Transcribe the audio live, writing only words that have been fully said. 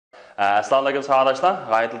Assalomu alaykum arkadaşlar.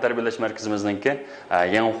 Gayet Terbiyeleş Merkezimizdeki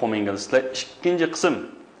Yeni Uqum İngilizce ikinci kısım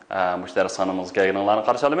müşteri sanımız gelgenlerini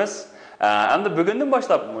karşı alıyoruz. Hem de bugünden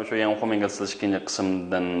başlayıp şu Yeni Uqum İngilizce ikinci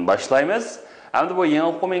kısımdan başlayımız. Hem de bu Yeni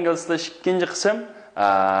Uqum İngilizce ikinci kısım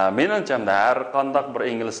menimce her kandak bir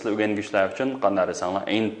İngilizce öğrengiçler için kandak insanlar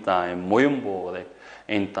intayın mühim bo'ladi.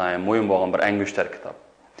 İntayın mühim bo'lgan bir en güçler kitap.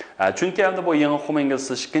 Çünkü hem de bu Yeni Uqum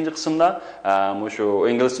İngilizce ikinci kısımda şu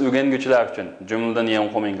İngiliz öğrengiçler için cümleden Yeni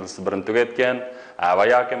Uqum İngilizce birini tüketken ve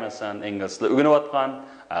yoki mesela İngilizce öğreniyotgan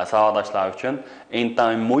savaşdaşlar için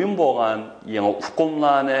intayın mühim bo'lgan yeni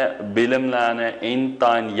uqumlarni, bilimlarni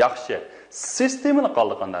intayın yaxshi sistemini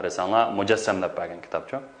qoldirganlar insanlar mujassamlab bergan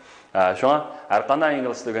kitapçı. Şuna her qanday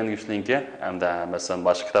İngilizce öğrengichlarga hamda mesela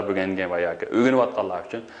başka kitap öğrengan ve yoki öğreniyotganlar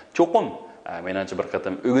için çoxum menimcha bir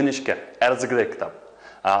qatam öğrenishga arzigulik kitap.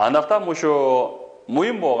 Andaqda şu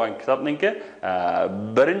mühim bo'lgan kitapningki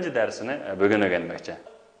birinci dersini bugun o'rganmoqchi.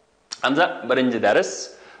 Hamda birinci ders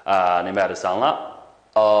nima desanlar?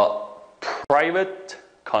 A private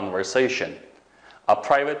conversation. A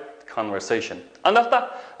private conversation. Andaqda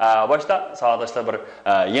başta savodoshlar bir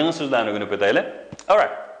yangi so'zlarni o'rganib o'taylik. All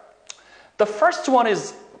right. The first one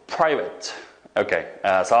is private. Okay.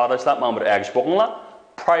 Savodoshlar mana bir agish bo'linglar.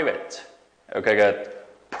 Private. Okay, good.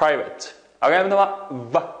 Private. Agar bunda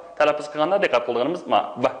va talaffuz qilganda diqqat qilganimiz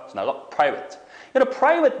va shunaqa private. You know,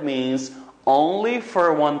 private means only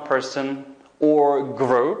for one person or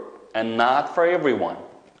group and not for everyone.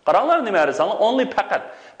 Qaranglar nima desanlar, only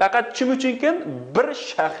faqat kim uchunkin bir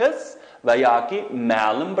shaxs va yoki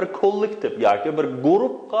ma'lum bir kollektiv yoki bir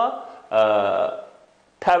guruhga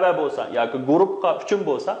tava bo'lsa yoki guruhga uchun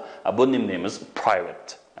bo'lsa, bu nima deymiz? Private.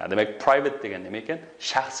 Demak, private degan nima ekan?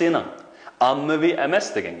 Shaxsiyning ammaviy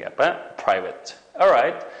emas degan gap, private. All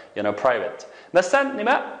right, you know, private. Masalan,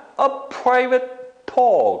 nima? A private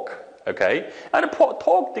talk. Okay? Yani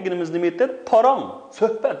talk deganimiz nima edi? Parang,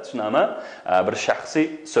 suhbat, shunami? Bir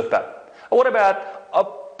shaxsiy suhbat. What about a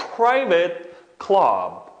private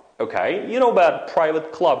club? Okay? You know about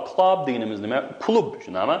private club. Club deganimiz nima? Klub,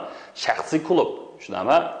 shunami? Shaxsiy klub,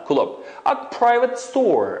 shunami? Klub. A private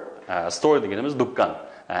store. Store deganimiz dukkan.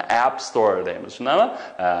 App Store deymiz. Shunami?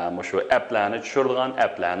 Şu applarni tushiradigan,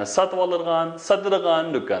 applarni sotib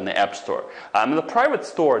oladigan do'konni App Store. The private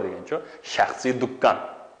store degancha shaxsiy do'kon.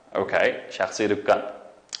 Okay, shaxsiy do'kon.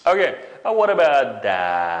 Okay, what about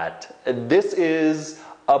that? This is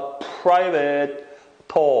a private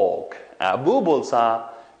talk. Bu bo'lsa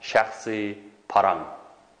shaxsiy parang.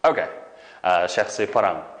 Okay, shaxsiy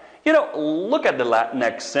parang. You know, look at the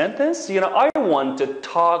next sentence. You know, I want to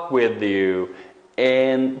talk with you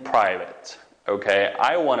in private. Okay,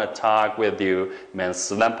 I want to talk with you. Men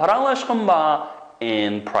sizdan paranglashqim bor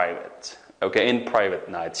in private. Okay, in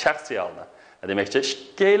private. Shaxsiy holda. Demakchi,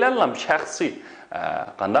 ikkalanlam shaxsiy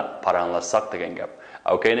qanday paranglashsak degan gap.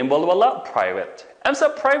 Okay, nima bo'ldi bolalar? Private.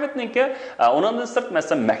 Amsa private niki undan sirt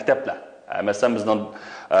masalan maktablar. Masalan bizning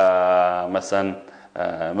masalan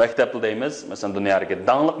maktablar deymiz. Masalan dunyodagi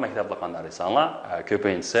dangliq maktablar qanday desanlar,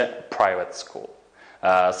 ko'pincha private school.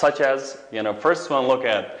 Such as, you know, first one look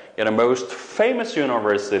at, you know, most famous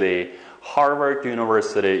university, Harvard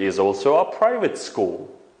University is also a private school.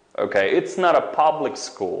 Okay, it's not a public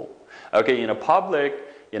school. Okay, you know, public,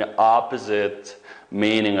 you know, opposite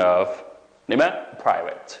meaning of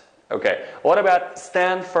private. Okay, what about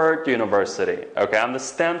Stanford University? Okay, and the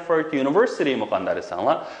Stanford University muqaddar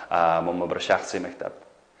desanlar, bu bir shaxsiy maktab.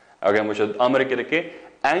 Okay, bu Amerikadagi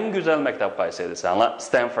en güzel maktab qaysi desanlar,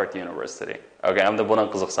 Stanford University. Okay, hamda buna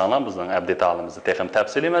qiziqsanlar, bizning update alimizda texnik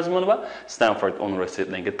tafsiliy mazmuni va Stanford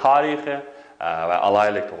University'ning tarixi va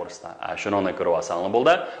alaylik to'g'risida shuni ko'rib olsanlar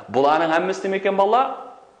bo'ldi. Bularning hammasi nima ekan bolalar?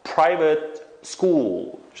 Private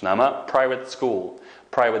school. Shunami? Private school.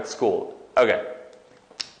 Private school. Okay.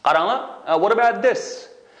 Qaranglar, what about this?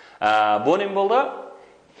 Bu nima bo'ldi?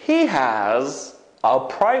 He has a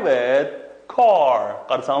private car.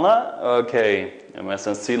 Qarasanglar, okay.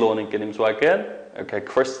 Mesela Silo'ning kelimiz var ekan. Okay,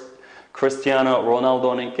 Cristiano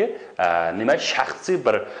Ronaldo'ningki nima shaxsiy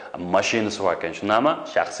bir mashinasi bor ekan, shunami?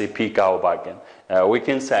 Shaxsiy pick-up bor ekan. We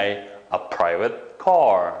can say a private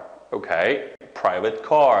car. Okay, private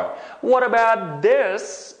car. What about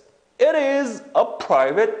this? It is a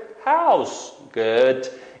private house. Good.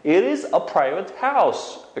 It is a private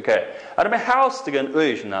house. Okay. Adama house degan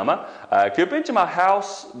uy shunami? Ko'pincha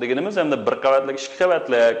house deganimiz hamda bir qavatlik, ikki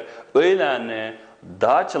qavatlik uylarni,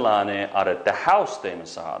 dachalarni aratda house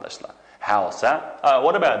deymiz arkadaşlar. House.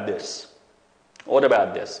 What about this? What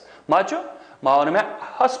about this? Macho,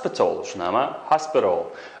 hospital.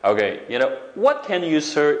 Hospital. Okay, you know, what can you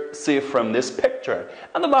see from this picture?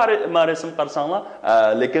 And the resim qarasanglar,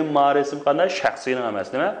 lekin resim qanday shaxsiyning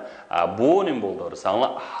emas, nima? Bu nim bo'ldi,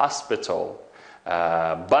 sanglar hospital.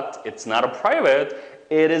 But it's not a private.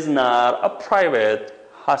 It is not a private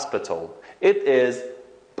hospital. It is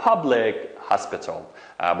public hospital.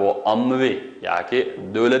 Bu ommaviy yoki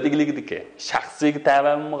davlatlikdagi shaxsiy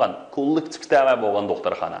tava bo'lgan, kollektiv tava bo'lgan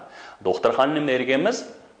doktorxona. Doktorxona nima deymiz?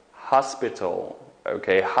 Hospital.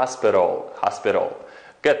 Okay, hospital.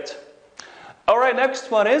 Good. All right,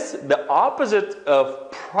 next one is the opposite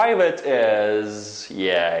of private is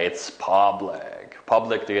it's public.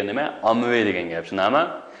 Public degan nima? Ommaviy degan gap,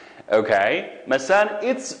 tushunami? Okay. Masalan,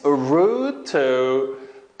 it's rude to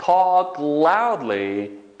talk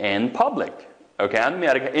loudly in public. Okay,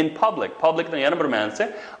 in public. Public'dan yana bir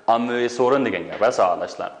ma'nosi ommaviy so'rin degan gap,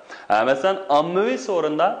 asoslashlar. Masalan, ommaviy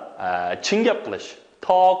so'rinda chin gap qilish.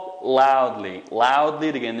 Talk loudly.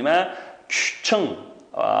 Loudly degan nima? Chin,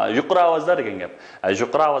 yuqori ovozda degan gap.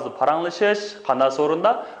 Yuqori ovozda paranglashish qanday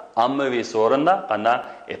so'rinda? Ommaviy so'rinda qanday?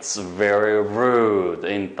 It's very rude.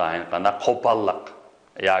 Qanday qo'pollik.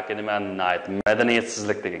 Yoki nima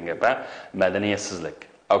madaniyetsizlik degan gap, madaniyetsizlik.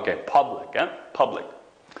 Okay, public, public.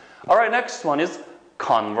 All right, next one is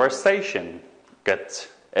conversation. Good.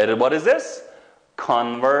 What is this?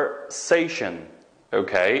 Conversation.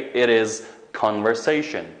 Okay, it is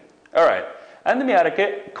conversation. All right. And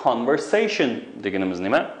the conversation deganimiz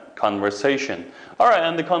nima? Conversation. All right,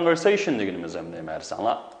 and the conversation deganimiz nima?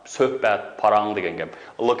 Suhbat, parang degan gap.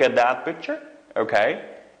 Look at that picture. Okay.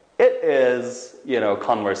 It is,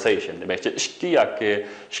 conversation. Demek ki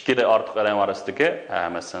ikki ortiq adam orasidagi,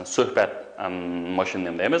 masalan, suhbat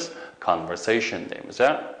mashina deymiz, conversation deymiz,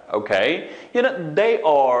 Okay. They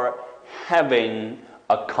are having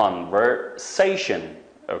a conversation.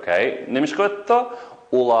 Okay. Nima qilyapti?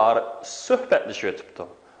 Ular suhbatlashyapti.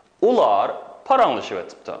 Ular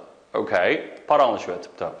paranglashyapti. Okay.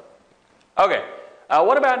 Paranglashyapti. Okay.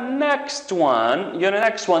 What about next one?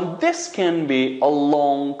 Next one. This can be a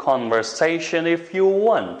long conversation if you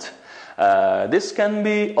want. This can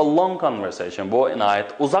be a long conversation. Bu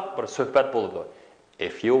inayet uzak bir suhbat bo'ladi.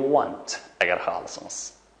 If you want. Agar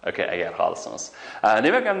xohlasangiz. Okay, agar xohlasangiz.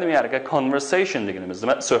 Demak, endi bu yerga conversation deganimiz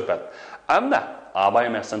nima? Suhbat. Ammo abay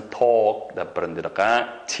masalan talk deb birindiqa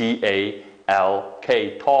T A L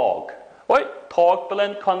K talk. Voy, talk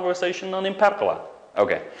bilan conversationning nima farqi bor?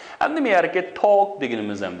 Okay. And the merke talk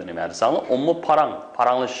deganimiz ham nima desangiz, ummu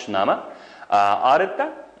paranglashish nima?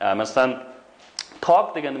 Odatda, masalan,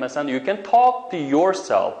 talk deganda masalan, you can talk to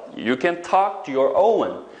yourself, you can talk to your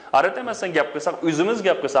own. Odatda masalan gap qilsak, o'zimiz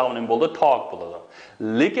gap qilsak nima bo'ldi? Talk bo'ladi.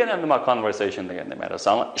 Lekin endi nima conversation deganda nima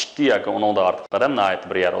desangiz, ikki yoki uningda ortiqlar ham nayt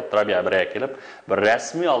bir yer o'tirib, bir yer kelib, bir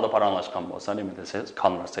rasmiy holda paranglashgan bo'lsa, nima desangiz,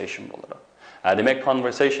 conversation bo'ladi. Demak,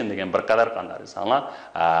 conversation degan bir qadar qanday desangiz,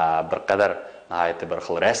 bir qadar aytib bir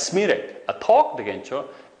xil rasmiyroq. A talk degancha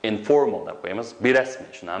informal deb qo'yamiz, berasmiy,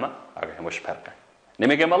 tushunami? Okay, bu farqi.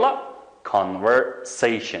 Nima degan bo'lar?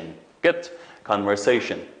 Conversation. Good.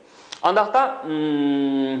 Conversation. Andaqda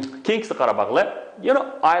keyingisi qarab baqla.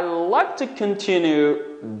 I like to continue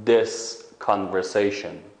this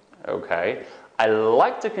conversation. Okay. I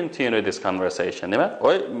like to continue this conversation. Nima?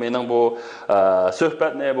 Oy, mening bu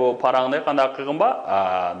suhbatni bu parangni qanday qilg'im ba?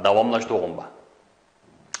 Davomlashtirg'im ba.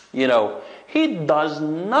 He does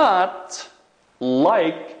not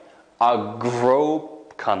like a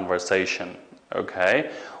group conversation.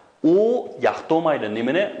 Okay? U yaxtomaydi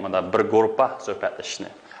nimani? Mana bir guruhga suhbatlashishni.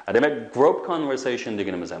 Demak, group conversation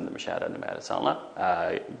deganimiz ham nima desanlar?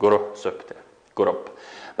 Guruh suhbati. Group.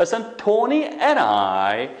 Masalan, Tony and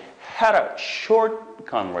I had a short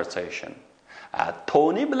conversation.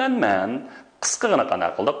 Tony bilan men qisqagina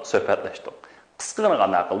qanday qildik? Suhbatlashdik. Qisqagina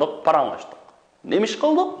qanday qildik? Paranglashdik. Nima ish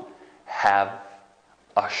qildik? Have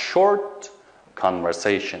a short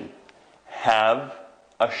conversation. Have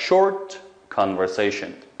a short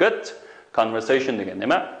conversation. Good. Conversation degan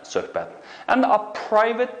nima? Suhbat. And a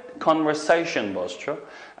private conversation bo'lsa,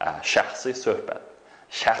 shaxsiy suhbat.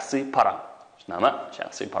 Shaxsiy parang. Nima?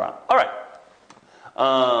 Shaxsiy parang. All right.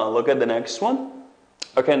 Look at the next one.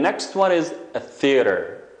 Okay, next one is a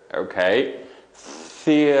theater. Okay.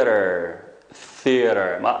 Theater.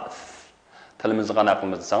 Tilimizni qanday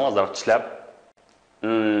qilamiz desangiz, azroq tishlab.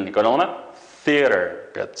 Ko'rdingizmi? Theater.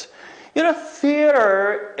 Good.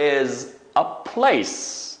 Theater is a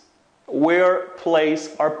place where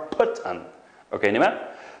plays are put on. Okay, nima?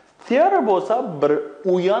 Theater bo'lsa bir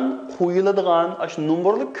o'yin qo'yiladigan, ash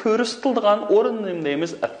numberli ko'rsatiladigan o'rin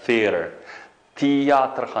deymiz a theater.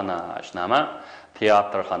 Teatrxona, shnama?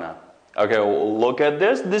 Teatrxona. Okay, look at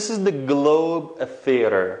this. This is the globe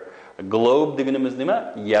theater. Globe deganimiz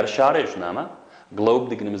nima? Yer shari shunami? Globe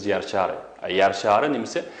deganimiz yer shari. Yer shari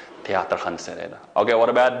nimasi? Teatrxonasi deydi. Okay, what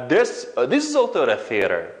about this? This is also a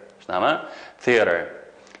theater. Shunami? Theater.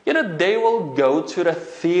 You know, they will go to the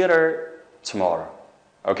theater tomorrow.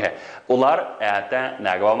 Okay, ular erta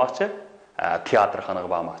naga bormoqchi? Teatrxonaga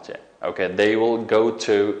bormoqchi. Okay, they will go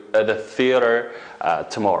to the theater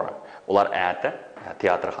tomorrow. Ular erta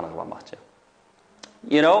teatrxonaga bormoqchi.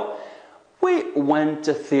 You know, we went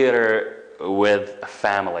to theater with a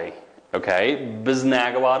family. Okay, biz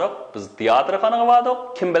naga bordik? Biz teatrxonaga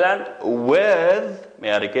bordik. Kim bilan?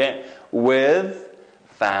 With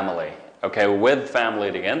family. Okay, with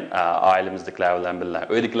family degan ailemizdagilar bilan birga,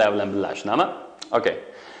 uydagilar bilan birga, shunami? Okay.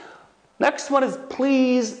 Next one is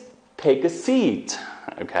please take a seat.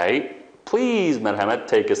 Okay, please, marhamat,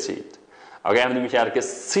 take a seat. Okay, I'm going to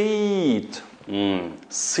seat.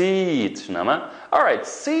 Seat, shunami? All right,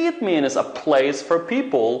 seat means a place for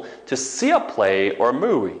people to see a play or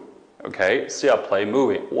movie. Okay, see a play,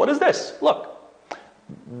 movie. What is this? Look.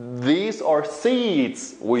 These are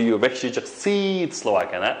seats. We use seats.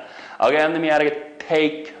 Okay, I'm going to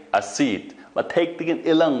take a seat. But take the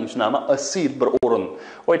ilang shnama a seat ber orun.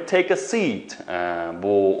 Or take a seat.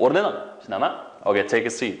 Bo ordena shnama. Okay, take a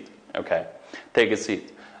seat. Okay, take a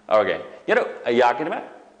seat. Okay, you know, yakinime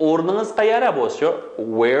ordunuz qayara bosyo.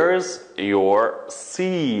 Where's your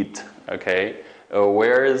seat? Okay,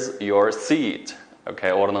 where's your seat? Okay,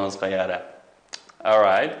 ordunuz qayara. All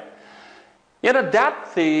right. You know, that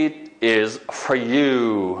seat is for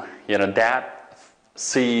you. You know, that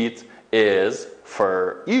seat is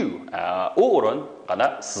for you. O'rin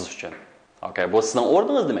qana siz uchun. Okay, bu sizning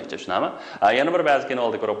o'rningiz demekchi, shunami? Yana bir ba'zi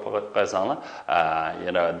kinolarda ko'rib qo'ysanglar,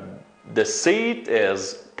 you know, the seat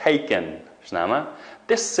is taken, shunami?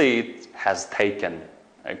 This seat has taken.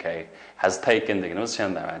 Okay, has taken deganimiz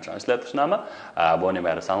shunday ma'noda ishlatib, shunami? Bu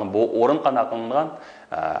nima desanglar, bu o'rin qana qilingan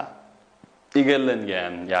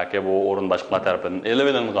egallangan yoki bu o'rin boshqalar tomonidan elib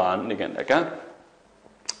olingan degan ekan.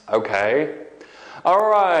 Okay. All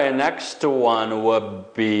right, next one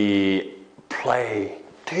would be play.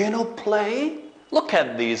 Do you know play? Look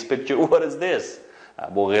at these pictures. What is this?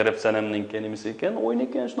 Bu g'arib sanamninki nimasi ekan? O'yin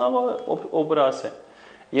ekan shunaqa operasi.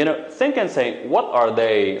 You know, think and say, what are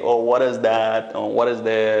they? Or what is that? Or what is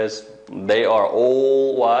this? They are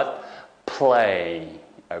all what? Play.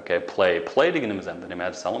 Okay, play. Play deganimiz ham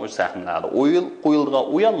nima desam, o'sha sahnalarda qo'yilgan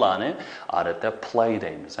o'yinlarni odatda play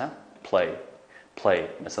deymiz, ha? Play. Play.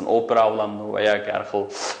 Mesela opera bilan veya har xil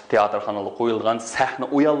teatrxonada qo'yilgan sahna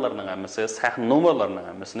o'yinlarining hammasi, sahna nomerlarining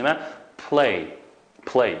hammasi nima? Play.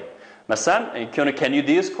 Play. Masalan, can you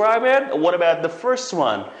describe it? What about the first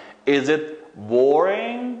one? Is it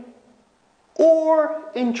boring or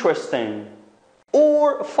interesting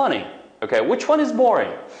or funny? Okay, which one is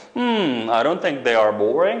boring? I don't think they are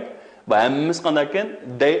boring, but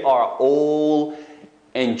they are all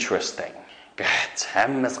interesting. They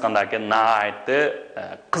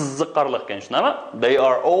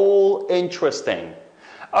are all interesting.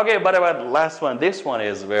 Okay, but about the last one, this one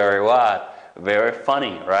is very what? Very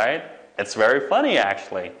funny, right? It's very funny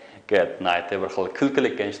actually. Good night.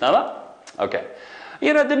 Okay.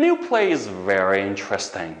 You know, the new play is very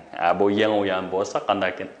interesting.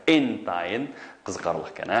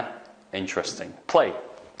 Interesting. Play.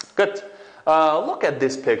 Good. Look at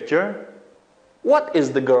this picture. What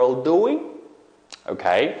is the girl doing?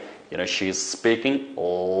 Okay. You know, she's speaking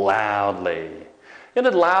loudly. You know,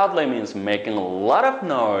 loudly means making a lot of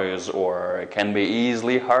noise or it can be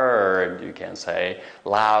easily heard. You can say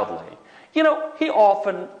loudly. You know, he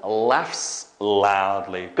often laughs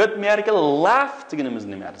loudly. Good, mereka laugh deganimiz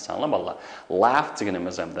nima desanglar bolalar? Laugh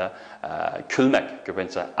deganimiz hamda kulmak,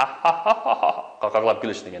 ko'pincha qaqaqlab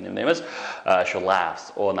kulish degan nima emas? Shu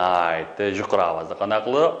laughs all night, yuqori ovozda qanday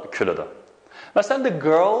qilib kuladi. Masalan, the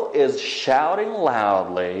girl is shouting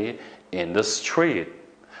loudly in the street.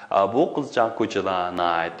 Bu qizcha ko'chada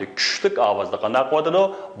night, kuchli ovozda qanday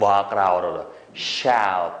qilyapti? Baqiraveradi.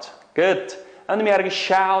 Shout. Good. And the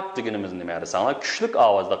shout deganimiz nima desanglar? Kuchli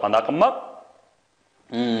ovozda qanday qilmoq?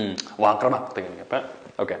 Vaqirmoq degan.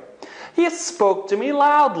 Okay. He spoke to me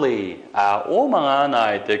loudly. O menga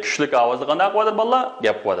aytdi, kuchli ovozda qanday qilyapti bolalar?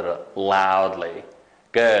 Gap qilyapti. Loudly.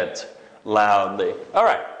 Good. Loudly. All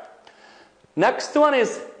right. Next one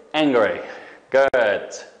is angry.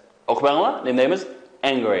 Good. O'qibanglar? The name is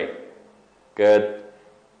angry. Good.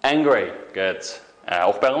 Angry. Good.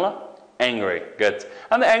 O'qibanglar? Angry. Good.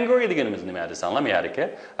 And angry deganimiz nima desanglar? Meyariki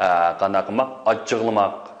qanday qilmoq?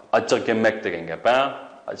 Achchiqlamoq, achchiq kelmak degan gap.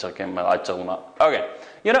 Okay.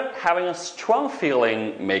 You know, having a strong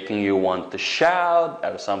feeling making you want to shout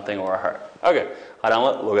or something or hurt. Okay.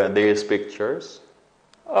 Look at these pictures.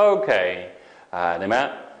 Okay.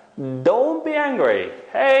 Don't be angry.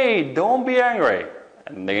 Hey, don't be angry.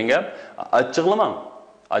 Okay,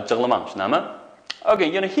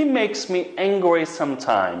 you know, he makes me angry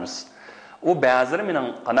sometimes. And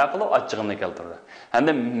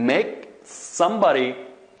then make somebody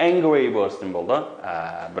angry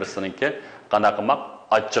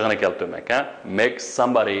make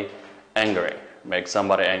somebody angry. Make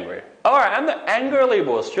somebody angry. Alright, and the angrily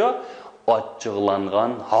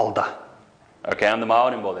okay, and the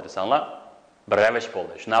ma'unim bo'ldi desanlar, bir ravish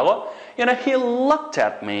bo'ldi. Shunaqa, you know, he looked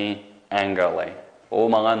at me angrily. U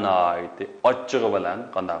menga noiti ochchig'i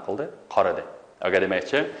bilan qanday qildi? Qaradi. Okay,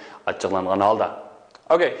 demakchi, achchiqlangan holda.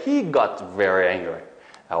 Okay, he got very angry.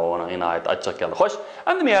 Ona inoyat achchiq keldi. Xo'sh,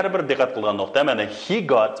 endi men yana bir diqqat qilgan nuqta, mana he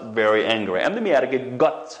got very angry. Endi men yerga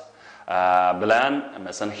got bilan,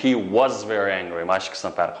 masalan, he was very angry.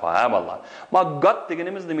 Mashqisdan farqi bor, ha, bolalar. Ma got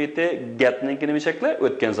deganimiz demakki, getning nima shakli?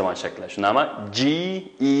 O'tgan zaman shakli. Shunami?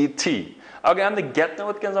 G-E-T. Okay, endi getning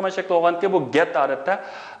o'tgan zaman shakli bo'lganki, bu get odatda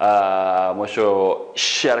shu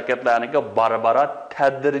harakatlarning barbara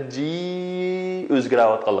tadrijiy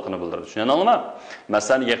o'zgarayotganligini bildiradi. Tushunadingmi?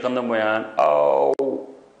 Masalan, yaqindan buyon,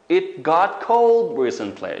 it got cold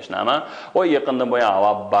recently. Shunami? O yaqindan buyon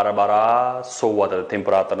havo barbara sovadi,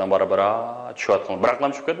 temperaturdan barbara tushayotgan.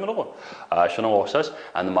 Biroqlam tushib ketmadi-ku. Shunga o'xshash,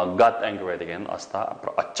 endi ma got angry degan asta bir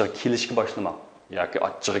achchiq kelishga boshlamoq yoki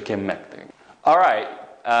achchig'i kelmak degan. All right.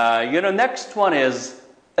 You know, next one is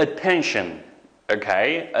attention.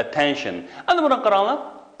 Okay, attention. And buni qaranglar.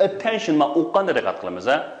 Attention ma o'qanda diqqat qilamiz,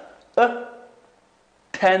 ha?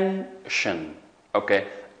 Attention. Okay,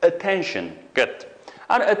 attention. Good.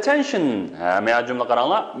 And attention, may I jumla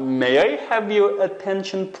qaranglar. May I have your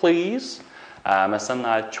attention, please?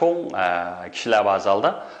 Masalan, cho'ng kishilar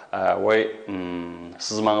ba'zalda, voy,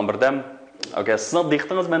 siz menga birdam, okay, sizning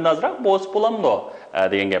diqqatingiz menda azroq bo'z bo'lamdi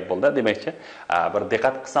degan gap bo'ldi. Demakchi, bir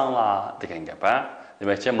diqqat qilsanglar degan gap, ha?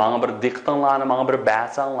 Demakchi, menga bir diqqatinglarni, menga bir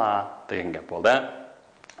ba'sanglar degan gap bo'ldi.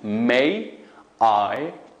 May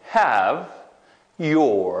I have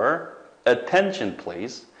your attention,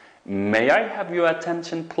 please? May I have your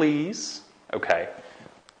attention, please? Okay.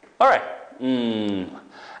 All right. And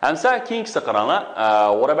so,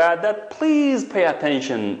 what about that? Please pay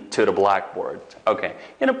attention to the blackboard. Okay.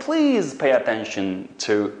 You know, please pay attention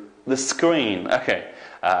to the screen. Okay.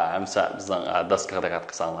 I'm sorry.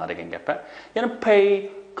 You know,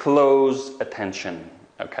 pay close attention.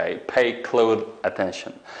 Okay. Pay close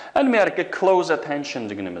attention. And we have close attention.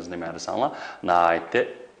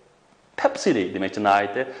 Tepsili demek ki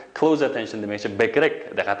naite close attention demek ki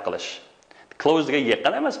bekrek dikkat qilish. Close degan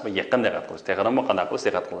yaqin emas, bu yaqin dikkat qilish. Teqadan bu qanday qilish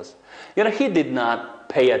dikkat qilish. You know, he did not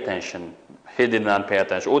pay attention. He did not pay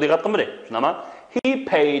attention. O dikkat qilmadi. Shunami? He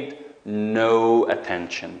paid no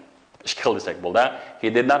attention. Ikki xil desak bo'ldi. He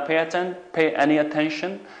did not pay any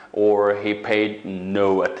attention or he paid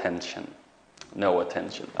no attention. No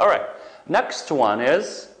attention. All right. Next one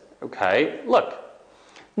is, okay, look.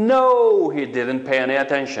 No, he didn't pay any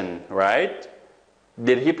attention, right?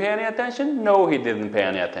 Did he pay any attention? No, he didn't pay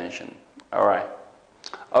any attention. All right.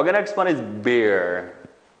 Okay, next one is beer.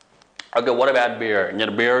 Okay, what about beer? You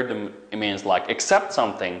know, beer it means like accept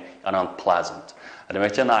something and unpleasant.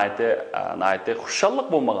 Demek ki naite xushallik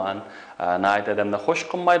bo'lmagan, naite adamda xush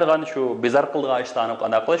qilmaydigan shu bezar qilgan ishlarni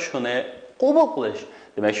qanday qilish, shuni qabul qilish.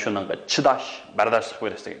 Demek shunga chidash, bardashlik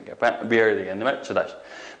berish degan gap. Beer degan nima? Chidash.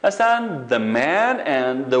 Masalan, the man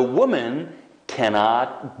and the woman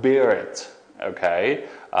cannot bear it. Okay?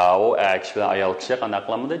 O actually ayol kishi qanday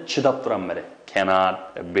qilamadi? Chidab turolmadi.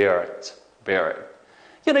 Cannot bear it. Bear it.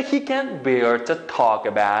 You know, he can't bear to talk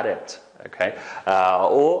about it. Okay?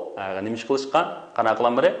 O nima ish qilishga qanday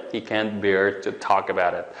qilamadi? He can't bear to talk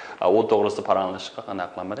about it. O to'g'risida paranglashga qanday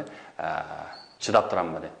qilamadi? Chidab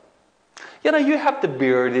turolmadi. You know, you have to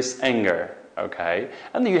bear this anger. Okay?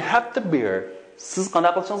 And you have to bear siz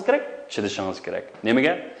qanday qilishingiz kerak? Chidishingiz kerak.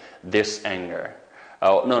 Nimaga? This anger.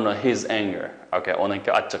 Oh, no, his anger. Okay, oningki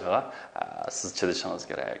achchig'iga siz chidishingiz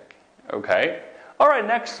kerak. Okay? All right,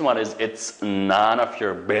 next one is it's none of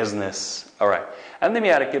your business. All right. Endi men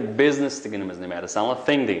yerga business deganimiz nima edi? Sanlar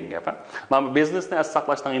thing degan gap. Mana bu businessni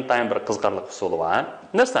saqlashdan intayin bir qiziqarli usuli bor.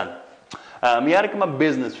 Understand? Men yerga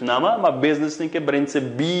business shunami? Ma businessniki birinchisi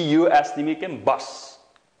BUS nima ekan? Bus.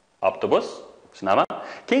 Avtobus. Shunami?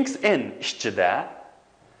 Kings in ishchida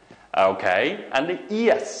Okay, and the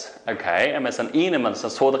ES. Okay, mesela İ'ni mesela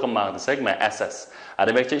soda qilmoq desak, men SS.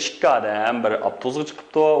 Demakchi ikki odam bir avtobusga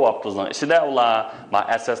chiqibdi, u avtobusning ichida ular ma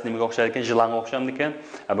SS nimaga o'xshaydi ekan, jilanga o'xshamdi ekan.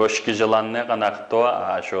 Bu ikki jilanni qanday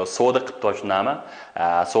qilibdi, shu soda qilibdi shunami?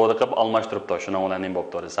 Soda qilib almashtiribdi, shuni ular nima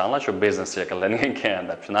bo'libdi desanglar, shu biznes shakllangan ekan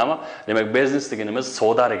deb shunami? Demak, biznes deganimiz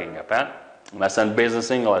soda degan gap, ha? Masalan,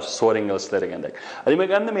 business English, soda English degandek. Demak,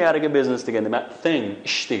 endi men yerga business degan nima? Thing,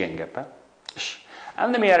 ish degan gap, ha? Ish.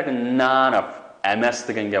 Endi men yerga none of MS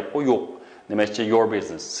degan gap yo'q. Demakchi your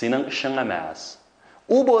business, sening ishing emas.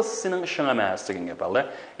 U bo'lsa sening ishing emas degan gap bo'ldi.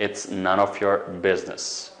 It's none of your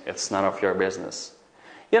business. It's none of your business.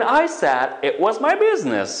 And I said it was my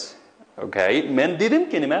business. Okay, men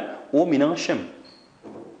dedimki nima? U mening ishim.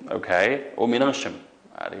 Okay, u mening ishim.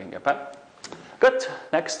 Degan gap. Good.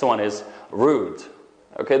 Next one is rude.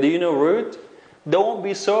 Okay, do you know rude? Don't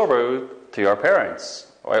be so rude to your parents.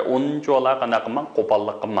 Uncho'lar qanday qilmang,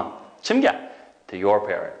 qo'pollik qilmang. Kimga? To your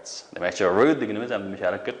parents. Demakchi rude deganimiz ham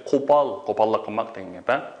musharakka qo'pollik qilmoq degan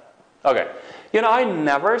gap. Okay. You know, I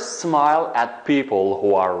never smile at people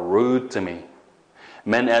who are rude to me.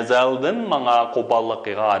 Men azaldan menga qo'pollik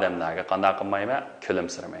qilgan odamlarga qanday qilmayman?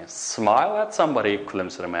 Kulimsiramayman. Smile at somebody,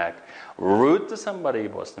 kulimsiramak. Rude to somebody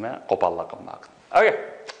bo'lsa nima? Qo'pollik qilmoq. Okay.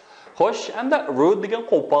 Xo'sh, endi rude degan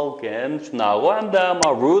qo'pol ekan, shunaqa endi ma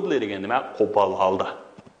rudely degan nima? Qo'pol holda.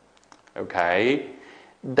 Okay.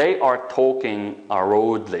 They are talking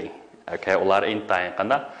rudely. Okay, ular intayin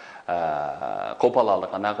qanda qo'pol holda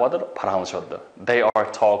qanday qilyapti? Paranglashadi. They are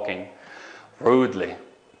talking rudely.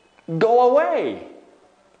 Go away,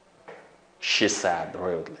 she said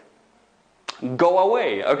rudely. Go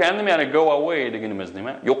away. Okay, endi meni go away deganimiz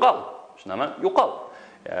nima? Yo'qol. Shunami? Yo'qol.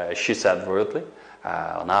 She said rudely.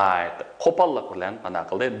 Night. Qo'pollik bilan qanday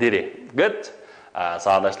qildi? Dedi. Good.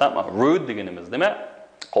 Sadoshlar, rude deganimiz nima?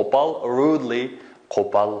 Qo'pol, rudely,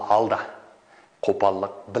 qo'pol holda.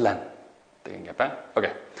 Qo'pollik bilan degan gap, ha?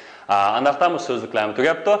 Okay. Andaqdan bu so'zliklarni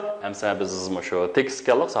tugabdi. Hamsa biz shu tekstga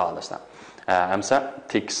keldik sadoshlar. Hamsa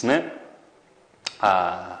tekstni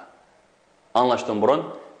anlashdan burun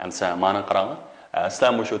hamsa ma'ni qarang.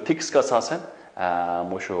 Sizlar shu tekstga asosan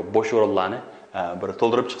shu bo'sh o'rinlarni bir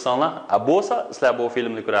to'ldirib chiqsanglar, bo'lsa sizlar bu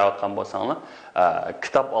filmni ko'rayotgan bo'lsanglar,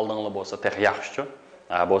 kitob oldinglar bo'lsa tex yaxshi.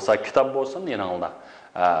 Bo'lsa kitob bo'lsin, yaningizda.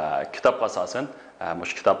 Kitobga asosan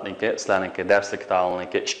mush kitobniki, sizlarniki darslik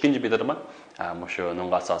kitobininki ikkinchi bitirma, mushu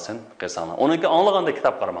nunga asosan qilsanglar. Uniki anglaganda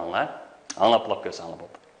kitob qaramanglar, anglab qo'ysanglar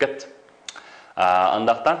bo'ldi. Good.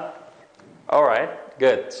 Andaqdan all right,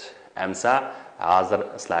 good. Amsa hozir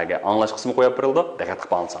sizlarga anglash qismi qo'yib berildi. Diqqat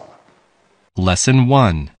qilib olsanglar. Lesson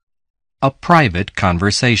 1. A private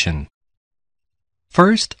conversation.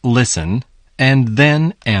 First listen and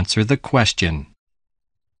then answer the question.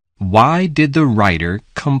 Why did the writer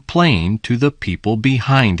complain to the people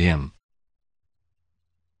behind him?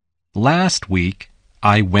 Last week,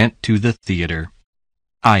 I went to the theater.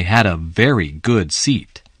 I had a very good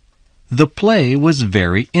seat. The play was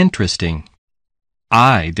very interesting.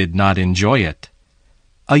 I did not enjoy it.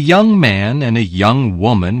 A young man and a young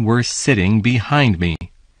woman were sitting behind me.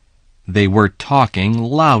 They were talking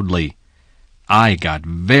loudly. I got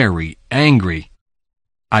very angry.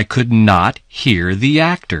 I could not hear the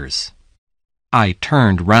actors. I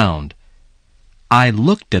turned round. I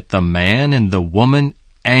looked at the man and the woman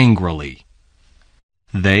angrily.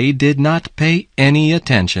 They did not pay any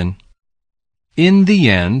attention. In the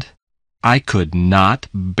end, I could not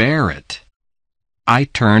bear it. I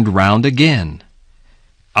turned round again.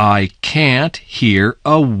 I can't hear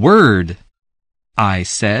a word, I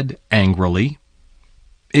said angrily.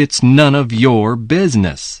 It's none of your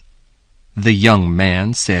business, the young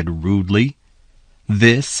man said rudely.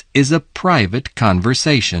 This is a private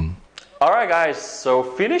conversation. All right, guys, so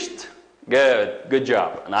finished? Good job.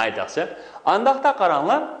 Nice, that's it. Andaqda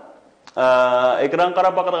qaranglar. Ekran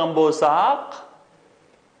qarab baqirgan bo'lsak.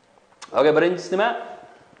 Okay, birinchisi nima?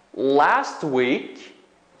 Last week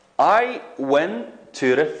I went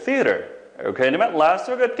to the theater. Okay, nima? Last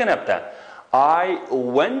week o'tgan hafta. I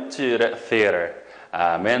went to the theater.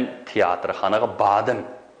 Men teatrxonaga bordim.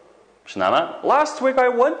 Shunami? Last week I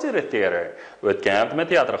went to the theater. O'tgan hafta men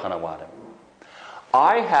teatrxonaga bordim.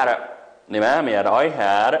 I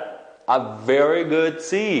had a very good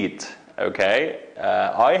seat. Okay?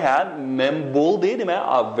 I had men bo'ldi nima?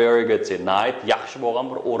 A very good seat. Night yaxshi bo'lgan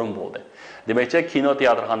bir o'rin bo'ldi. Demakchi kino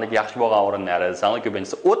teatrxonadagi yaxshi bo'lgan o'rinlar sanli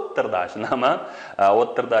ko'pincha o'ttirda, shunami?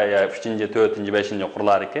 O'ttirda 3-chi, 4-chi, 5-chi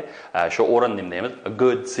qurlariki, shu o'rin deymiz, a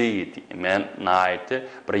good seat. Men night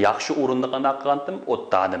bir yaxshi o'rinda qanday qilgandim?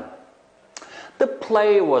 O'tdadim. The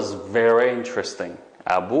play was very interesting.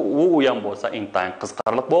 Bu u ham bo'lsa intayin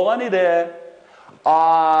qiziqarli bo'lgan edi.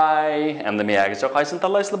 I endi miyagizcha qaysini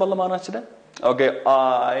tanlaysizlar bolalar mana ichida? Okay,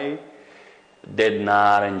 I did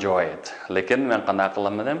not enjoy it. Lekin men qanday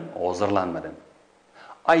qilmadim? Hozirlanmadim.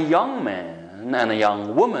 A young man and a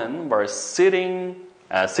young woman were sitting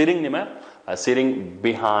nima? Sitting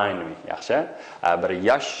behind me. Yaxshi. Bir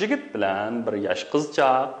yosh yigit bilan bir yosh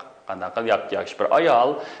qizchaq, qanday qilib yosh bir ayol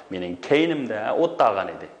mening keynimda o'tirgan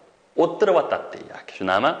edi. O'tirib o'tadi yoki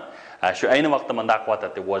shunami? Shu ayni vaqtda menda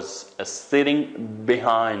qilyapti was sitting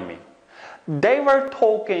behind me. They were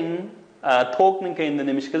talking keyinda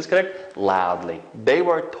nima qilish kerak? Loudly. They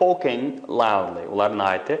were talking loudly. Ular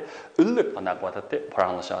naytı ulluq qanday qilyapti?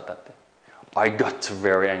 Paranglashayotdi. I got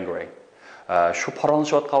very angry. Shu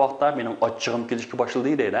paranglashayotgan vaqtda mening ochchig'im kelishga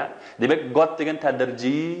boshladi deydi. Demak, got degan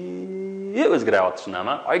tadrijiy o'zgaryapti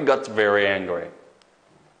shunami? I got very angry.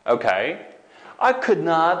 Okay. I could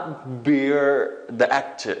not bear the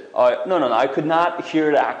actor. I could not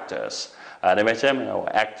hear the actors. Demakchi,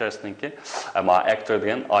 actorsniki, actor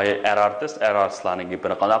degan artistlarning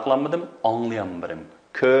gapini qanday qilmadim? Anglayolmadim.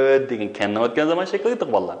 Could degan kendan o'tgan zaman shekilli etiq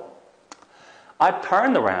bolalar. I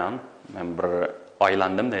turned around, men bir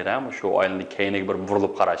aylandim deydi, shu aylanib keyiniga bir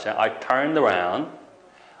burilib qarashi. I turned around.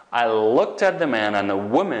 I looked at the man and the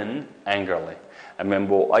woman angrily. Men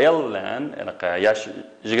bu ayol bilan, yosh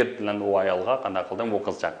yigit bilan u ayolga qanday qildim? Bu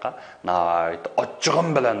qizchaqqa ochchig'im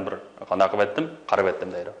bilan bir qanday qilib etdim? Qarab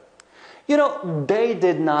etdim deydi. You know, they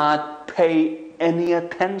did not pay any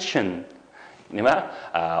attention. Nima?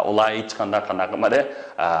 Ular hech qanday qilmadi,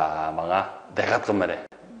 menga diqqat qilmadi.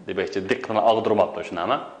 Demakchi, diqqatini og'dirmoqda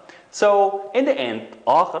shunami? So, in the end,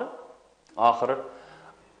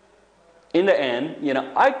 you know,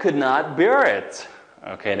 I could not bear it.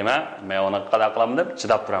 Okay, nima? Men uni qanday qilamadim?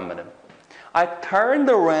 Chidab turamadim. I turned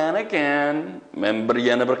around again. Men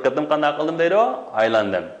yana bir qatim qanday qildim deydi?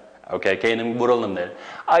 Aylandim. Okay, keyin burildim deydi.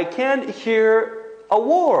 I can't hear a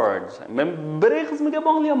word. Men bir qismiga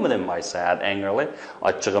bog'layolmadim. I said angrily.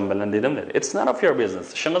 Ochchig'im bilan dedim deydi. It's none of your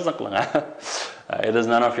business. Ishingizni qiling. It is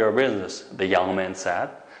none of your business, the young man said.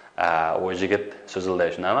 O yigit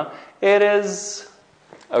so'zildi shunami? It is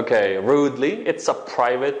okay, rudely. It's a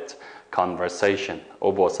private conversation.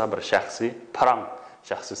 O bo'lsa bir shaxsiy parang,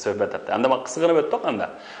 shaxsiy suhbat edi. Endi men qisqagina o'tdik endi.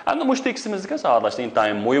 Endi mush tekstimizga savolashning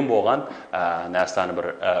intayin mo'yin bo'lgan narsalarni bir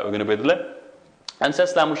o'rganib o'tdilar. And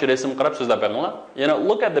sizlar mush rasm qarab so'zlab beringlar. You know,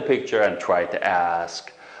 look at the picture and try to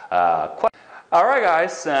ask questions. All right,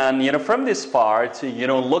 guys, and you know, from this part, you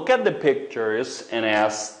know, look at the pictures and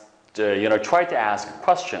ask, you know, try to ask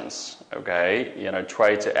questions. Okay, you know,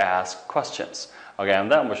 try to ask questions. Okay, and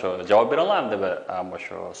then musho javob beringlar, endi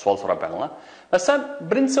musho savol so'rab beringlar. Masalan,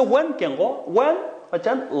 birinchisi when kengo? When?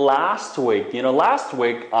 Macam last week. You know, last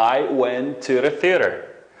week I went to the theater.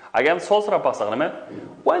 Again, savol so'rab baqsak nima?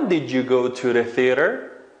 When did you go to the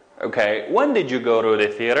theater? Okay, when did you go to the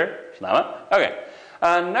theater? Shunami? Okay.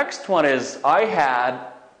 Next one is I had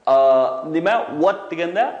what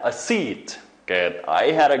deganda? A seat. Good.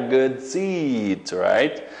 I had a good seat,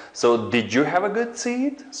 right? So, did you have a good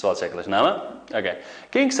seat? So, okay.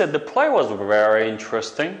 King said the play was very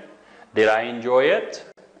interesting. Did I enjoy it?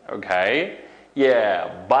 Okay. Yeah,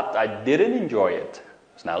 but I didn't enjoy it.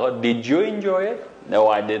 So, did you enjoy it? No,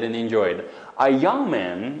 I didn't enjoy it. A young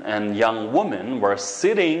man and young woman were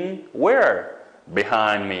sitting where?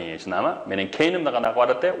 Behind me. Meaning,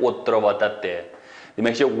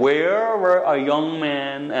 where were a young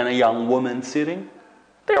man and a young woman sitting?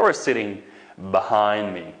 They were sitting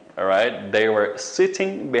behind me. All right? They were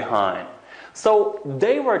sitting behind. So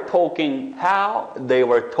they were talking how? They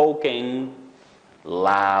were talking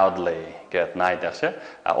loudly. Get night. They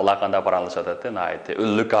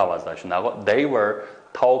were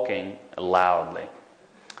talking loudly.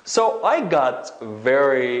 So I got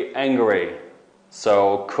very angry.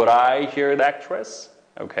 So could I hear the actress?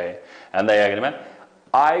 Okay. And they agreed.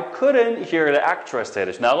 I couldn't hear the actress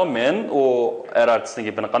dedi. Now men o artistning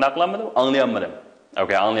gapini qanday qilamadim? Anglayolmadim.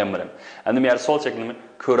 Okay, anglayolmadim. And the sol chekilimi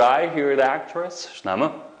could I hear the actress?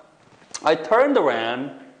 Shunami? I turned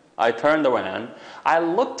around. I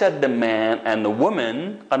looked at the man and the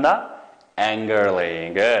woman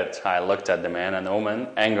angrily. Good. I looked at the man and the woman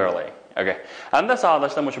angrily. Okay. Anda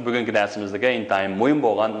sağdaşlar bu bugünkü dersimizdeki intayin muhim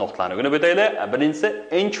bo'lgan nuqtalarni o'rganib o'taylik. Birinchisi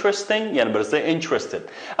interesting, yana birisi interested.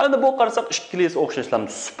 Endi bu qarasak ikkilisi o'xshashlar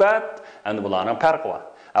sifat, endi bularning farqi bor.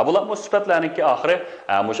 Bular bu sifatlarningki oxiri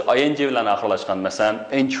mush ing bilan oxirlashgan, masalan,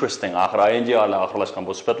 interesting oxiri ing bilan oxirlashgan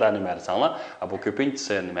bu sifatlarni ma'risanlar, bu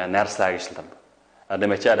ko'pinchisi nima narsalarga ishlatiladi.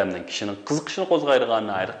 Demakchi odamning kishining qiziqishini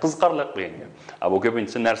qo'zg'aydiganini ayri qiziqarli qilgan. Bu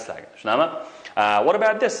ko'pinchisi narsalarga. Shunami? What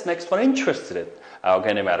about this? Next one, interested.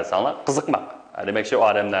 Okay, nima ma'risanlar? Qiziqmoq. Demek ki o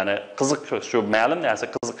adamlarni qiziq shu ma'lum narsa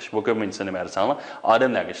qiziqish bu ko'pincha nima desanglar,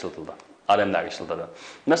 odamlarga ishlatildi. Odamlarga ishlatildi.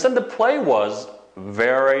 Masalan, the play was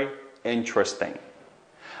very interesting.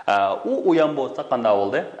 U o'yan bo'lsa qanday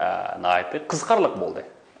bo'ldi? Nihoyatda qiziqarli bo'ldi.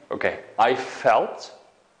 Okay. I felt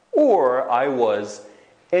or I was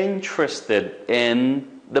interested in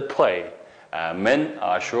the play. Men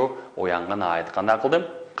shu o'yanga nihoyat qanday qildim?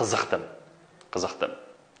 Qiziqdim.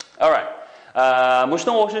 All right.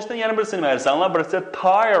 Muşdan o'xshashdan yana birisini nima desanglar, birisi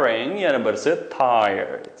tiring, yana birisi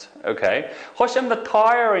tired. Okay. Xo'sh, endi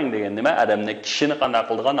tiring degan nima? Odamni kishini qanday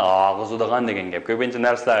qildigan, og'izdigan degan gap. Ko'pincha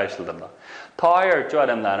narsalar ishlatiladi. Tired jo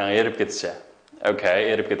odamlarning erib ketishi. Okay,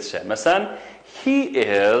 erib ketishi. Masalan, he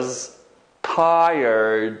is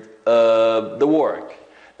tired of the work.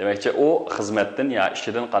 Demakchi, u xizmatdan yo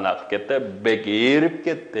ishidan qanday qilib ketdi? Bek erib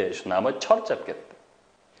ketdi, shunami charchab ketdi.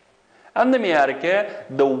 And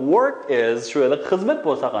the work is şöyle xizmat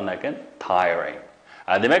bo'lsa qanday ekan? Tiring.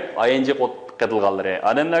 Demak, ing qatilganlari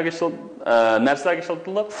odamlarga narsalarga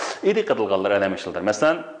ishlatiladi, iri qatilganlari odam ishlatiladi.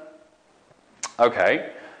 Masalan, okay,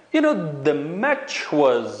 the match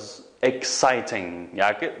was exciting.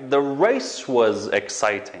 Yoki the race was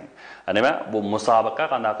exciting. Nima? Bu musobaqa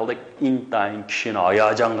qanday qildi? Intayin kishini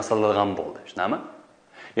hayajonga soladigan bo'ldi. Shunami?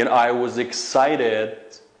 I was excited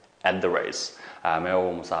at the race. I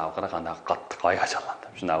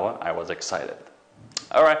was excited.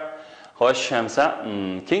 All right.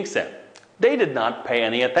 King said, they did not pay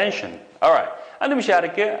any attention. All right. And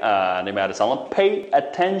pay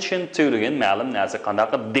attention to again,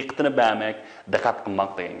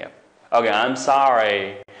 okay, I'm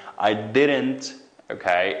sorry, I didn't,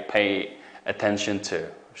 pay attention to.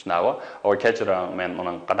 Or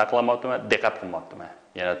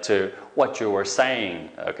to what you were saying.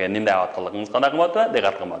 Okay,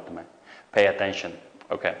 pay attention.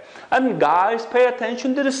 Okay. And guys, pay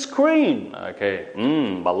attention to the screen. Okay.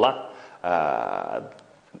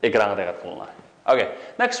 Okay.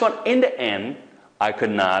 Next one. In the end, I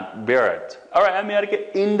could not bear it. All right.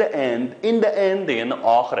 In the end,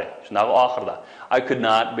 I could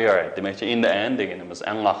not bear it. In the end,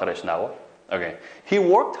 okay. He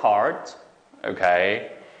worked hard.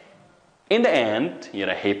 Okay. In the end,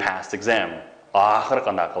 he passed exam. Ahir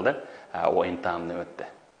qanday qildi? O imtihonni o'tdi.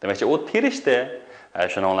 Demakki, o tirishdi.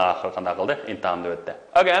 Shuningla ahir qanday qildi? Imtihonni o'tdi.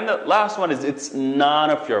 Okay, and the last one is it's none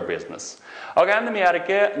of your business. Okay, and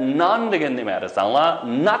none degan nima desanglar,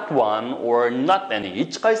 not one or not any.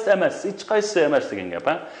 Hech qaysi emas degan gap.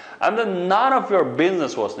 And the none of your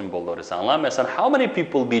business was nima bo'ldi desanglar. Masalan, how many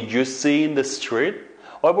people did you see in the street?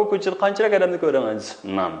 Oy bu ko'chada qanchalik odamni ko'rdingiz?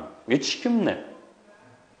 None. Hech kimni.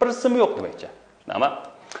 Birsim yo'q demakchi. Nima?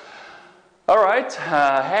 All right.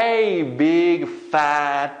 Hey, big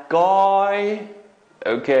fat guy.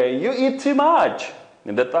 Okay, you eat too much.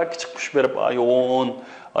 Endi ta kichik qush berib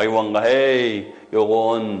ayvonga, hey,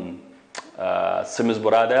 yo'g'on, simiz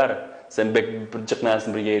brother, sen bir jiq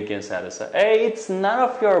narsani birga yerkansan desa, hey, it's none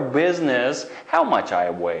of your business how much I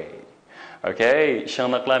weigh. Okay,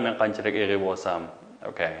 ishonaqlar men qanchalik eg'i bo'lsam.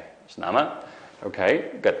 Okay, shunaqa? Okay,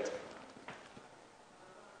 good.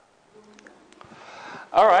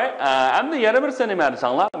 All right, and the yana bir nima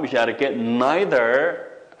desanglar, musharaka neither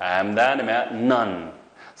and then none.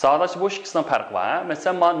 Sadash bu ikkisining farqi bor.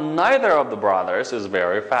 Masalan, neither of the brothers is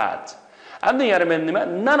very fat. And the yana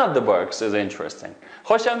none of the books is interesting.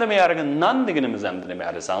 Xo'sh, endi men yarga none deganimiz ham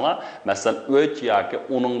nima desanglar, masalan, o'ch yoki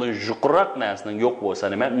uningdan yuqroq narsaning yo'q bo'lsa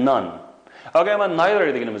nima none. Okay, men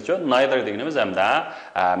neither deganimizcha, neither deganimiz hamda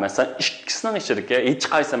masalan ikkisining ichidagi hech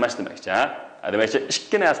qaysi emas demakchi. Demakchi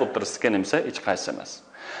ikki narsa o'tirishga nimsa hech qaysi emas.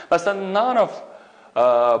 Masalan, none of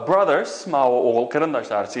brothers, ma o'g'il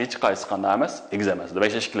qarindoshlar hech qaysi qanday emas, egiz emas.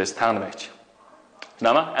 Demakchi ikkilasi tang demakchi.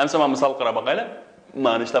 Shunami? Hamsa men misol qilib boqaylik.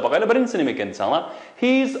 Mana ishlab boqaylik. Birinchisi nima ekan desanglar?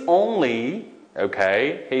 He's only, and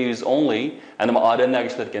nima odamlarga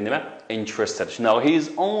ishlatgan nima? Interested. Now, he's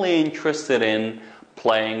only interested in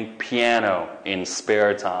playing piano in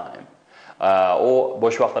spare time. O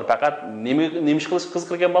boş vaqtlar faqat nima qilish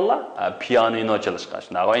qiziqgan bolalar? Pianino chalishga.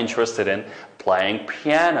 Now interested in playing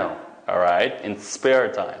piano, all right, in spare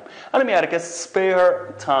time. Ana men yerga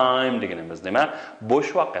spare time deganimiz nima?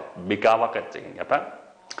 Boş vaqt, beka vaqt degan gap.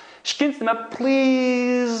 Ikkinchisi nima?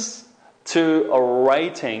 Please to a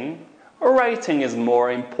writing. A writing is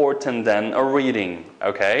more important than a reading,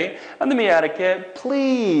 okay? Ana men yerga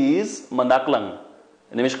please mandaqlang.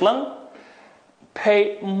 Nima ish qiling?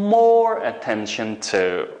 Pay more attention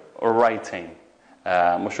to writing.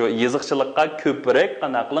 Mushu yozuvchilikqa ko'proq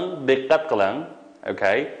qanday qiling, diqqat qiling.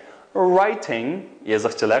 Okay? Writing,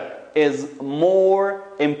 yozuvchilik is more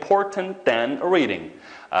important than reading.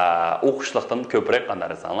 O'qishlikdan ko'proq qanday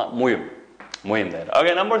desanglar, muhim. Muhim deydi.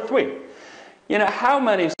 Okay, number 3. You know, how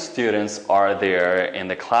many students are there in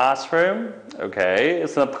the classroom? Okay,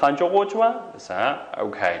 sınıfta qancha o'quvchi bor? Desa,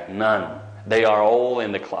 okay, none. They are all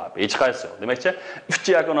in the club. Hech qaysi yo'q. Demakchi, 3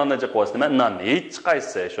 yoki undan qo'ysa nima? None. Hech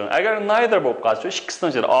qaysi. Shu. Agar neither bo'lib qolsa, ikkisidan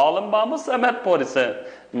ichida olim bormi, samat bor desa,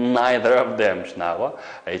 neither of them shunaqa.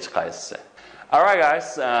 Hech qaysi. Alright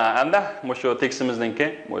guys, anda mushu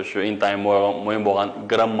tekstimizningki, mushu intayin muhim bo'lgan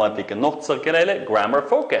grammatika nuqtasiga kelaylik, grammar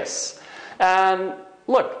focus. And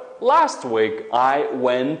look, last week I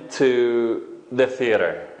went to the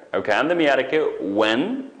theater. Okay, anda mi yaraki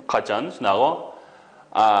when, qachon shunaqa.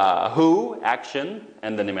 Who, action,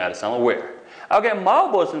 and then nima desanglar where. Okay,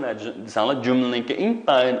 mal bo'lsin desanglar jumlaningki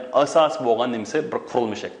intayin asos bo'lgan nimasi bir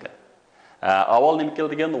qurilma shakli. Avval nima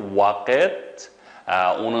keldi degan vaqt,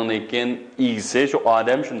 undan keyin isi shu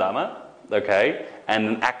odam shundami? Okay, and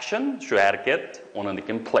then action shu harakat, undan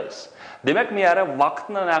keyin place. Demak, men yana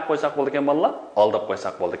vaqtni nima qo'ysak bo'ldi ekan bolalar? Oldib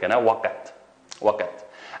qo'ysak bo'ldi ekan, vaqt. Vaqt.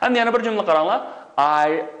 And yana bir jumla qaranglar.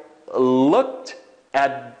 I looked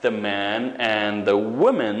at the man and the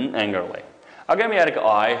woman angrily. Okay, men yana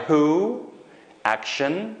I, who,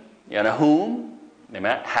 action, yana whom,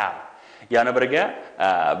 nima? How. Yana biriga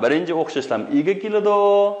birinchi o'xshashlar ega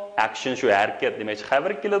keladi, action shu harakat demakchi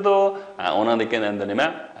xabar keladi, undan keyin endi nima?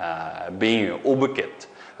 Being, obiket.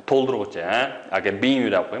 To'ldiruvchi, agar being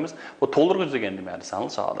deb qo'yamiz, bu to'ldiruvchi degan nima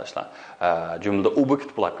desangiz, savolashlar. Jumlada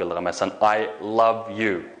obiket bo'lib keladi. Masalan, I love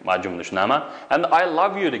you. Ma jumla shunami? Endi I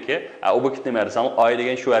love you deki, obiket nima desangiz, I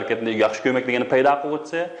degan shu harakatni yaxshi ko'rmak degani paydo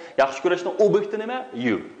qiluvchi, yaxshi ko'rishning obiekti nima?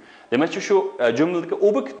 You. Demakchi shu jumladagi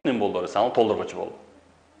obiekt nima bo'ldi desangiz, to'ldiruvchi bo'ldi.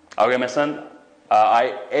 Agar masalan, I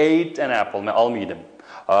ate an apple, men olmaydim.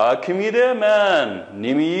 Kim yedi? Men.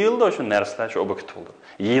 Nima yeyildi shu narsa, shu obiekt bo'ldi.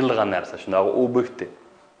 Yeyilgan narsa, shunday obiekti.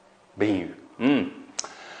 Being.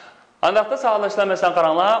 Andaqda sağlaşlar mesela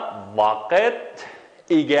qaranglar, vaqt,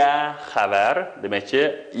 ega, xabar, demakchi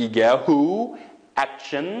ega who,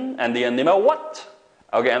 action, and then nima what.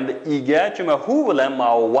 Okay, endi ega chuma who bilan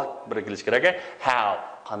ma what birikilishi kerak. How,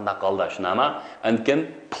 qanday qildi shunami? And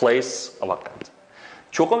then place vaqt.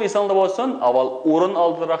 Cho'qim insonda bo'lsin, avval o'rin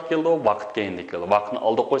oldiroq keldi, vaqt keyinda keldi. Vaqtni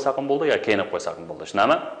oldi qo'ysak ham bo'ldi, yo keyin qo'ysak ham bo'ldi,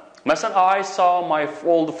 shunami? Masalan, I saw my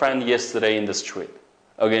old friend yesterday in the street.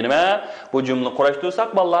 Okay, nima? Bu jumla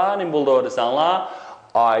qurashtirsak, bolalar, nima bo'ldi desanglar?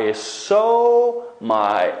 I saw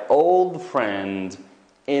my old friend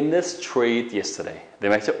in the street yesterday.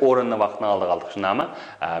 Demakchi, o'rinni vaqtni oldi qoldik, shunami?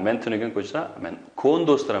 Men tunugun ko'chada, men ko'n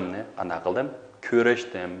do'stlarimni qanday qildim?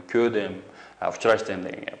 Ko'rishdim, ko'rdim, uchrashdim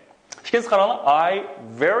degan gap. Ikkinchi qaranglar, I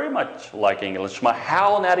very much like English. Ma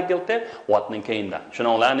how nari keldi? Whatning keyinda.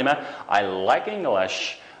 Shuninglar nima? I like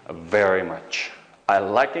English very much. I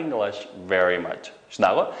like English very much.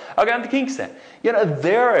 Shunaqo? Okay, and the king said, you know,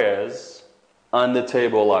 there is on the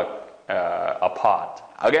table like a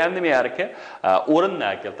pot. Okay, and the miyarke,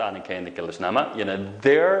 o'rinna keldi, ani keyinda keldi, shunami? You know,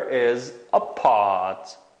 there is a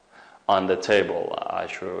pot on the table.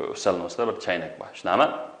 Shu salnosda bir chaynak bor, shunami?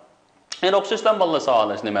 Endi o'xshashdan bolalar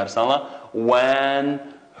savolash nima dersanglar? When,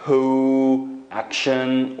 who,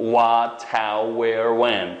 action, what, how, where,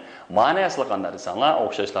 when. Ma'nosini qanday desanglar?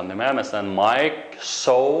 O'xshashlar nima? Masalan, Mike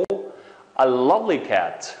saw a lovely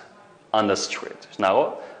cat on the street.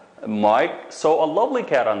 Shunaqo? Mike saw a lovely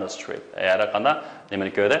cat on the street. Yara qanday?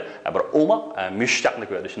 Nimani ko'rdi? Bir o'moq mushtakni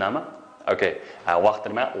ko'rdi, shunami? Okay. Vaqt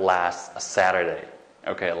nima? Last Saturday.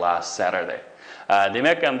 Okay, last Saturday.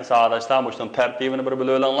 Demak, endi savolashlar bu ishning tartibini bir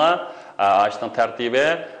bilib olinglar. Ishning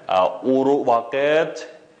tartibi uru vaqt,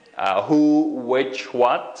 who, which,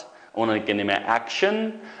 what, undan keyin nima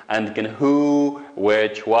action, and keyin who,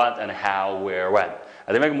 which, what, and how, where, when.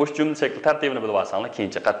 Demak, bu jumla shakli tartibini bilib olsanglar,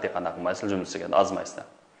 keyincha qat'iy qanday qilmaysiz jumlasiga ozmaysizlar.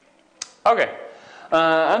 Okay.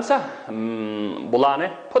 Amsa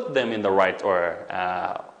bularni put them in the right order.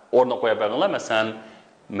 O'rniga qo'yib qo'yinglar. Masalan,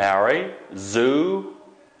 Mary, zoo,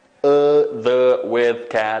 the, with,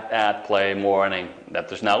 cat, at, play, morning.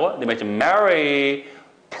 That's shunaqo. Demak, Mary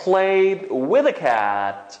played with a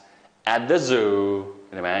cat at the zoo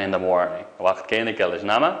in the morning. Vaqt keyinda keldi,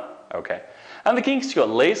 shunami? Okay. And the king's got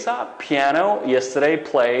Lisa piano yesterday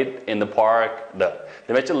played in the park.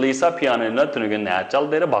 Demak, Lisa piano ni tunugun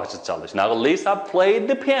chaldi, bog'cha chaldi. Shunaqo, Lisa played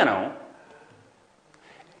the piano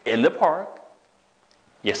in the park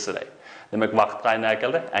yesterday. Demak, vaqt qanday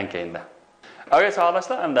keldi? An keyinda. Okay,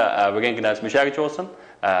 savolashlar, endi bugungi dars mushagicha bo'lsin.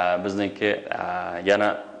 Bizniki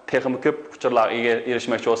yana texnik ko'p fikrlarga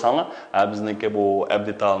erishmoqchi bo'lsanglar, bizniki bu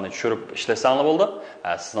abditalni tushirib ishlasanglar bo'ldi.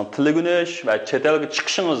 Sizning tilgunish va chet elga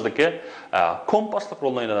chiqishingizdagi kompaslik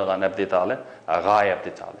rolini o'ynaydigan abditali, g'oyat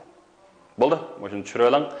abditali. Bo'ldi, o'shani tushirib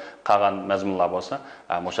oling. Qolgan mazmunlar bo'lsa,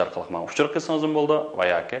 mush orqali men uchur qilsangiz bo'ldi va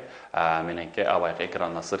yoki meniki avayqi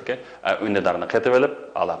ekranlasirga undadarni qetib olib,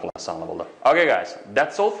 aloqalasanglar bo'ldi. Okay guys,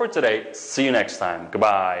 that's all for today. See you next time.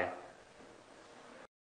 Goodbye.